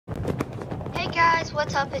guys,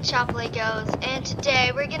 what's up? It's Shop Legos, and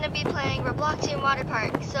today we're gonna be playing Roblox in Water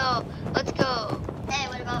Park. So let's go. Hey,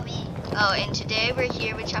 what about me? Oh, and today we're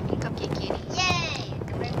here with Shopkincupcakecutie. Yay!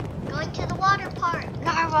 And we're going to the water park.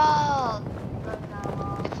 Narwhal.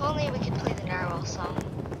 If only we could play the Narwhal song.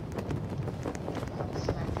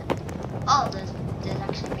 Oh, there's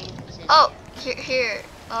actually rainbows in Oh, here.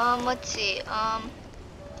 Let's see. Hi,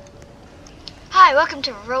 welcome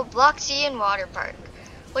to Robloxian Water Park.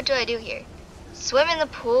 What do I do here? Swim in the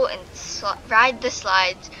pool and ride the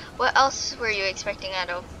slides. What else were you expecting at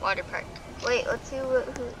a water park? Wait, let's see who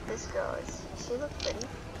this girl is. Does she look pretty?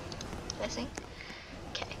 Missing?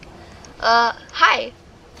 Okay. Hi.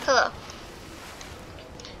 Hello.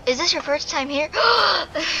 Is this your first time here?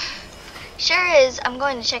 Sure is. I'm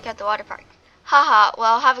going to check out the water park. Haha,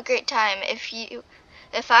 well, have a great time.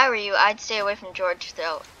 If I were you, I'd stay away from George,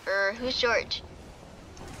 though. Who's George?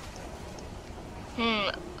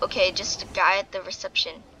 Okay, just a guy at the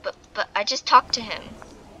reception. But I just talked to him.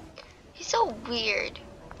 He's so weird.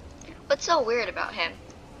 What's so weird about him?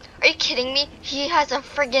 Are you kidding me? He has a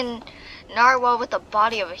friggin' narwhal with the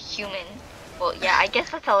body of a human. Well, yeah, I guess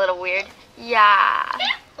that's a little weird. Yeah.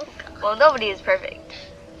 Well, nobody is perfect.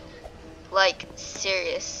 Like,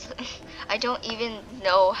 serious. I don't even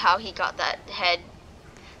know how he got the head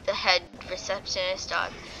receptionist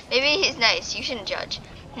dog. Maybe he's nice. You shouldn't judge.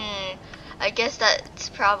 I guess that's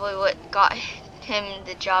probably what got him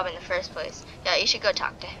the job in the first place. Yeah, you should go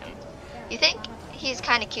talk to him. You think? He's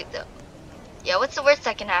kind of cute, though. Yeah, what's the worst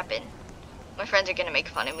that can happen? My friends are gonna make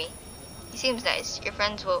fun of me. He seems nice. Your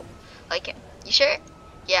friends will like him. You sure?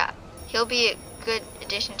 Yeah, he'll be a good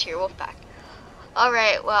addition to your wolf pack.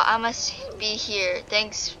 Alright, well, I must be here.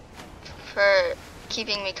 Thanks for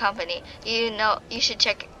keeping me company. You know, you should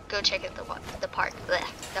go check out the park.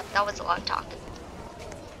 Blech, that was a long talk.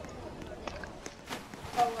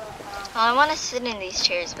 I want to sit in these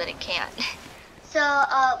chairs, but I can't. So,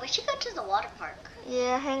 we should go to the water park.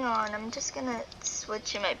 Yeah, hang on. I'm just gonna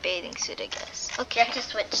switch in my bathing suit, I guess. Okay. You have to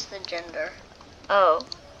switch the gender. Oh,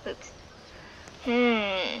 oops.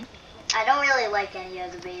 I don't really like any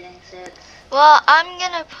of the bathing suits. Well, I'm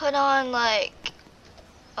gonna put on like,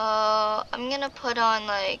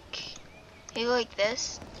 maybe like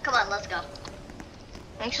this. Come on, let's go.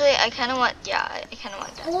 Actually, I kind of want that.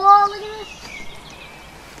 Whoa, look at this.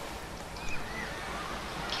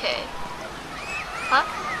 Okay. Huh?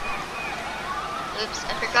 Oops,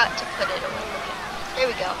 I forgot to put it away. Okay. There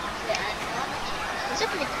we go. These are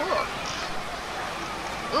pretty cool.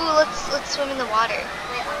 Ooh, let's swim in the water.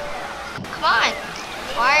 Come on.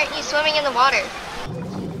 Why aren't you swimming in the water?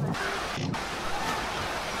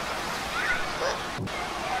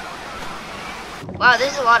 Wow,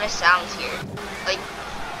 there's a lot of sounds here. Like,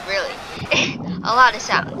 really. A lot of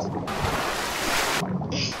sounds.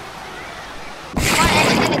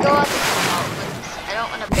 Go out the I don't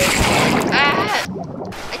want to bake.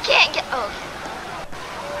 I can't get. Oh,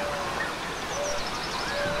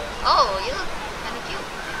 you look kind of cute.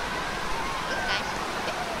 You look nice.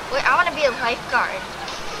 Okay. Wait, I want to be a lifeguard.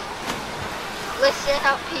 Listen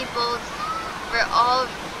up, people. For all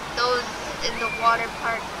those in the water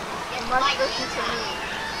park, you must listen to me.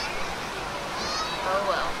 Oh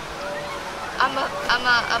well. I'm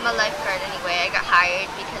a lifeguard anyway. I got hired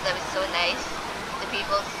because I was so nice.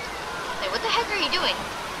 People. Wait, what the heck are you doing?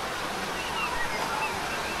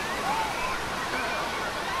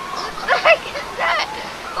 What the heck is that?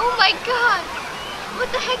 Oh my god! What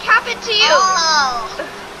the heck happened to you?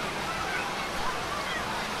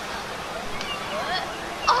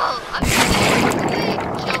 Oh, I'm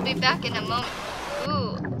sorry. She'll be back in a moment.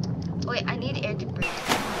 Ooh. Wait, I need air to breathe.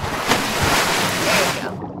 There we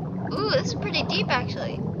go. Ooh, this is pretty deep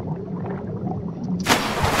actually.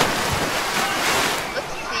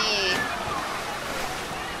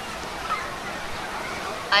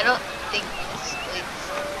 I don't think this leads.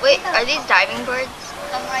 Wait, are these diving boards?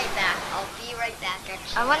 Come right back. I'll be right back,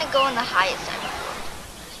 actually. I want to go on the highest diving board.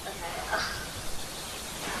 Okay.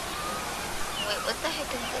 Wait, what the heck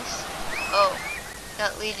is this? Oh,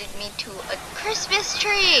 that leaded me to a Christmas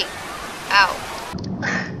tree. Ow.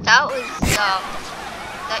 That was,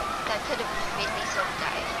 that could have made me so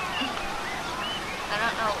die. I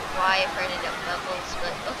don't know why I farted up bubbles,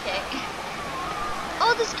 but okay.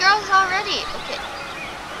 Oh, this girl's already. Okay.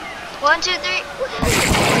 1, 2, 3.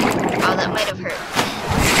 Oh, that might have hurt.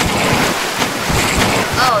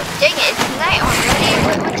 Oh, dang it, it's night already?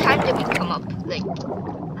 What time did we come up? Like...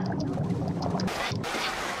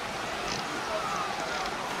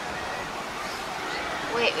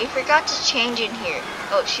 Wait, we forgot to change in here.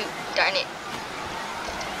 Oh, shoot, darn it.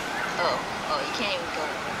 Oh, you can't even go.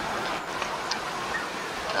 Okay.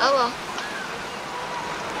 Oh, well.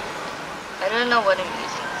 I don't know what I'm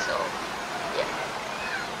using, so yeah.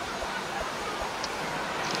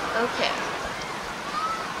 Okay.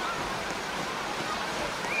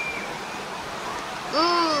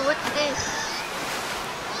 Ooh, what's this?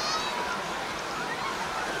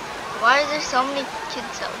 Why is there so many kid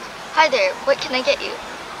sounds? Hi there, what can I get you?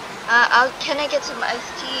 Can I get some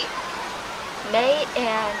iced tea? May,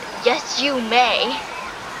 and yes you may.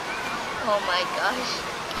 Oh my gosh.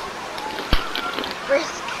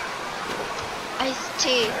 Brisk iced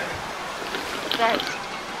tea. The best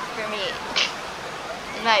for me.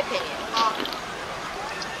 In my opinion.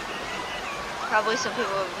 Probably some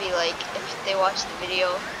people would be like, if they watch the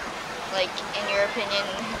video, like, in your opinion,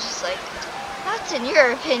 just like, that's in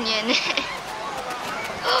your opinion.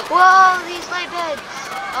 Whoa, these light beds.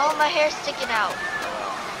 Oh, my hair's sticking out.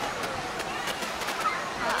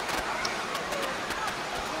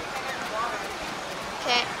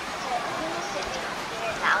 Okay.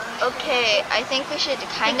 Okay, I think we should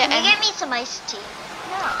kind of. Can you get me some iced tea?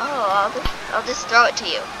 Yeah. Oh, I'll just throw it to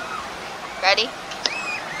you. Ready?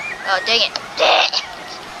 Oh, dang it. Dang it.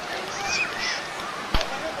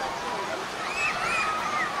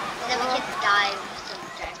 And then we can dive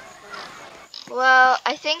sometime. Well,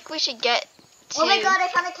 I think we should get to. Oh my god, I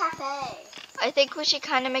found a cafe. I think we should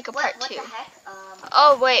kind of make a part What 2. the heck?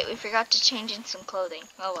 Oh wait, we forgot to change in some clothing.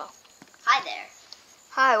 Oh well. Hi there.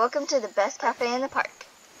 Hi, welcome to the best cafe in the park.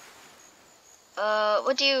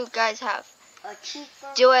 What do you guys have? A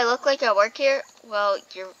cheeseburger. Do I look like I work here? Well,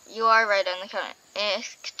 you are right on the counter.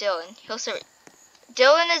 Ask Dylan. He'll serve it.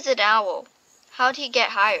 Dylan is an owl. How'd he get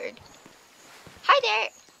hired? Hi there.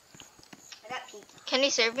 I got pizza. Can you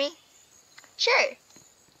serve me? Sure.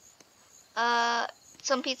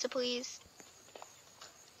 Some pizza, please.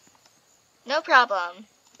 No problem.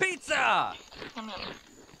 Pizza!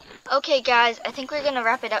 Okay, guys, I think we're gonna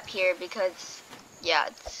wrap it up here because, yeah,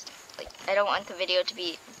 it's like I don't want the video to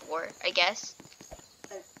be a bore, I guess.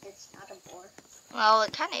 But it's not a bore. Well,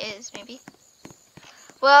 it kind of is, maybe.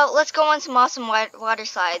 Well, let's go on some awesome water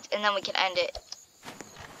slides, and then we can end it.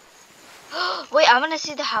 Wait, I want to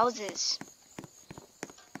see the houses.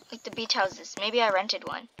 Like the beach houses. Maybe I rented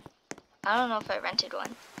one. I don't know if I rented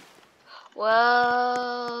one.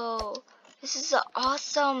 Whoa. This is an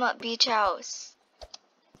awesome beach house.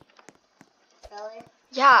 Really?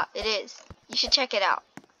 Yeah, it is. You should check it out.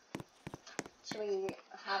 Should we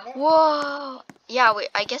have it? Whoa. Yeah,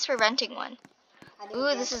 I guess we're renting one. How do you Ooh,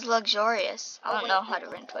 get this it? is luxurious. I don't wait, know how wait, to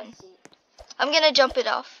rent wait, one. see. I'm gonna jump it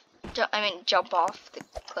off. Jump off the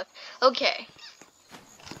cliff. Okay.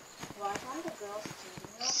 Well, I found the girls' team.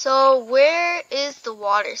 So where is the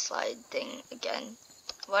water slide thing again?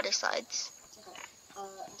 Water slides.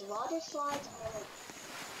 The water slides are like...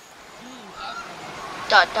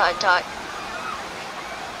 Dot, dot, dot.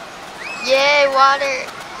 Yay, water.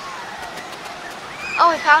 Oh,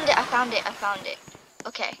 I found it. I found it. I found it.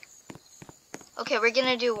 Okay. Okay, we're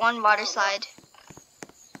gonna do one water slide.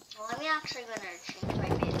 Well, I'm actually gonna change my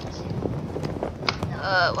bathing suit.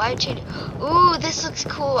 Why change? Ooh, this looks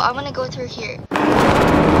cool. I wanna go through here.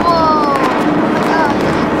 Whoa! Oh my god.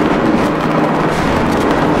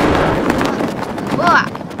 Whoa!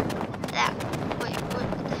 That. Wait, what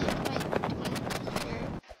the heck am I doing here?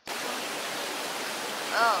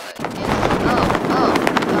 Oh, yes. Whoa.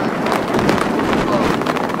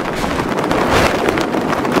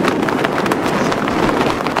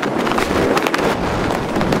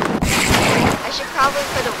 I should probably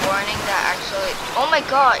put a warning that actually. Oh my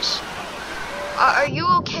gosh. Are you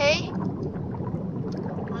okay?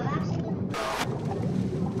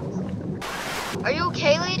 Are you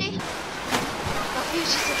okay, lady? Oh,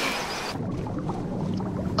 she's okay.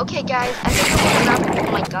 Okay, guys, I think I'm gonna wrap it.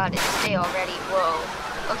 Oh my god, it's day already.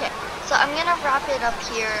 Whoa. Okay, so I'm gonna wrap it up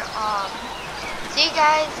here. See you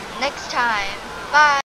guys next time. Bye.